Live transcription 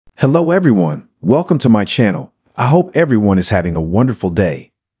Hello everyone, welcome to my channel. I hope everyone is having a wonderful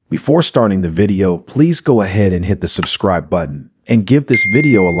day. Before starting the video, please go ahead and hit the subscribe button and give this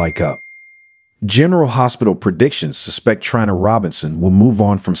video a like up. General Hospital predictions suspect Trina Robinson will move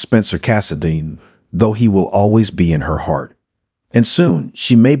on from Spencer Cassadine, though he will always be in her heart. And soon,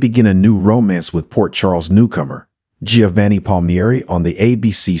 she may begin a new romance with Port Charles newcomer, Giovanni Palmieri on the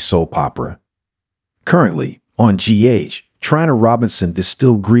ABC soap opera. Currently, on GH, Trina Robinson is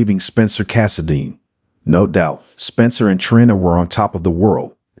still grieving Spencer Cassadine. No doubt, Spencer and Trina were on top of the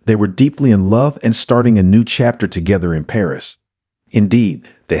world. They were deeply in love and starting a new chapter together in Paris. Indeed,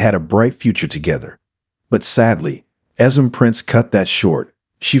 they had a bright future together. But sadly, Esme Prince cut that short.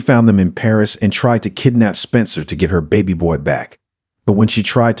 She found them in Paris and tried to kidnap Spencer to get her baby boy back. But when she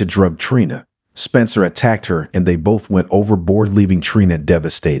tried to drug Trina, Spencer attacked her and they both went overboard, leaving Trina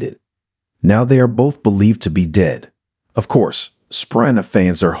devastated. Now they are both believed to be dead. Of course, Trina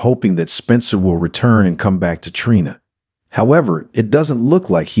fans are hoping that Spencer will return and come back to Trina. However, it doesn't look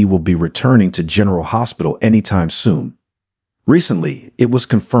like he will be returning to General Hospital anytime soon. Recently, it was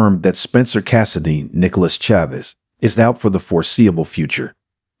confirmed that Spencer Cassadine, Nicholas Chavez, is out for the foreseeable future.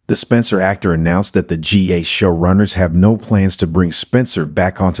 The Spencer actor announced that the GA showrunners have no plans to bring Spencer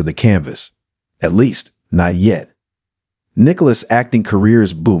back onto the canvas. At least, not yet. Nicholas' acting career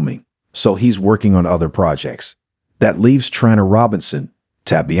is booming, so he's working on other projects. That leaves Trina Robinson,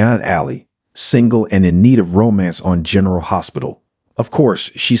 Tabian Ali, single and in need of romance on General Hospital. Of course,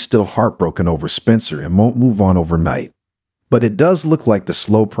 she's still heartbroken over Spencer and won't move on overnight. But it does look like the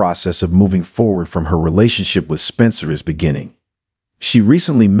slow process of moving forward from her relationship with Spencer is beginning. She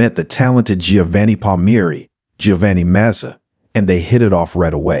recently met the talented Giovanni Palmieri, Giovanni Mazza, and they hit it off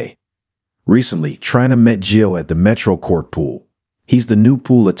right away. Recently, Trina met Gio at the Metro Court pool. He's the new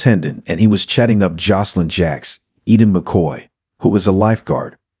pool attendant and he was chatting up Jocelyn Jacks, Eden McCoy, who is a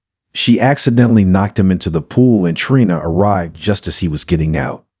lifeguard. She accidentally knocked him into the pool and Trina arrived just as he was getting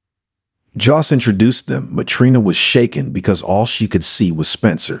out. Joss introduced them, but Trina was shaken because all she could see was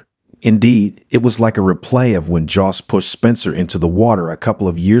Spencer. Indeed, it was like a replay of when Joss pushed Spencer into the water a couple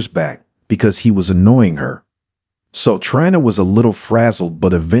of years back because he was annoying her. So Trina was a little frazzled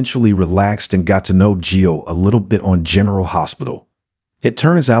but eventually relaxed and got to know Gio a little bit on General Hospital. It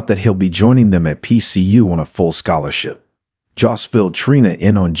turns out that he'll be joining them at PCU on a full scholarship. Joss filled Trina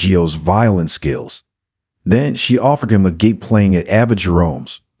in on Gio's violin skills. Then she offered him a gig playing at Ava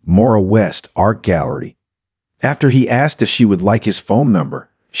Jerome's Mora West Art Gallery. After he asked if she would like his phone number,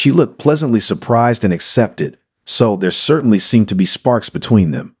 she looked pleasantly surprised and accepted, so there certainly seemed to be sparks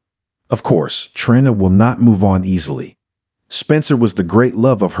between them. Of course, Trina will not move on easily. Spencer was the great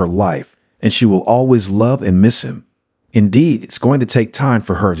love of her life, and she will always love and miss him. Indeed, it's going to take time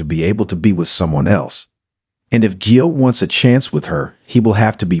for her to be able to be with someone else. And if Gio wants a chance with her, he will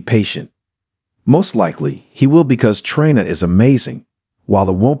have to be patient. Most likely, he will because Trina is amazing. While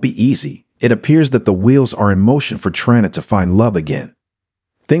it won't be easy, it appears that the wheels are in motion for Trina to find love again.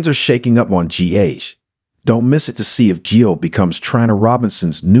 Things are shaking up on GH. Don't miss it to see if Gio becomes Trina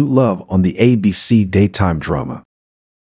Robinson's new love on the ABC daytime drama.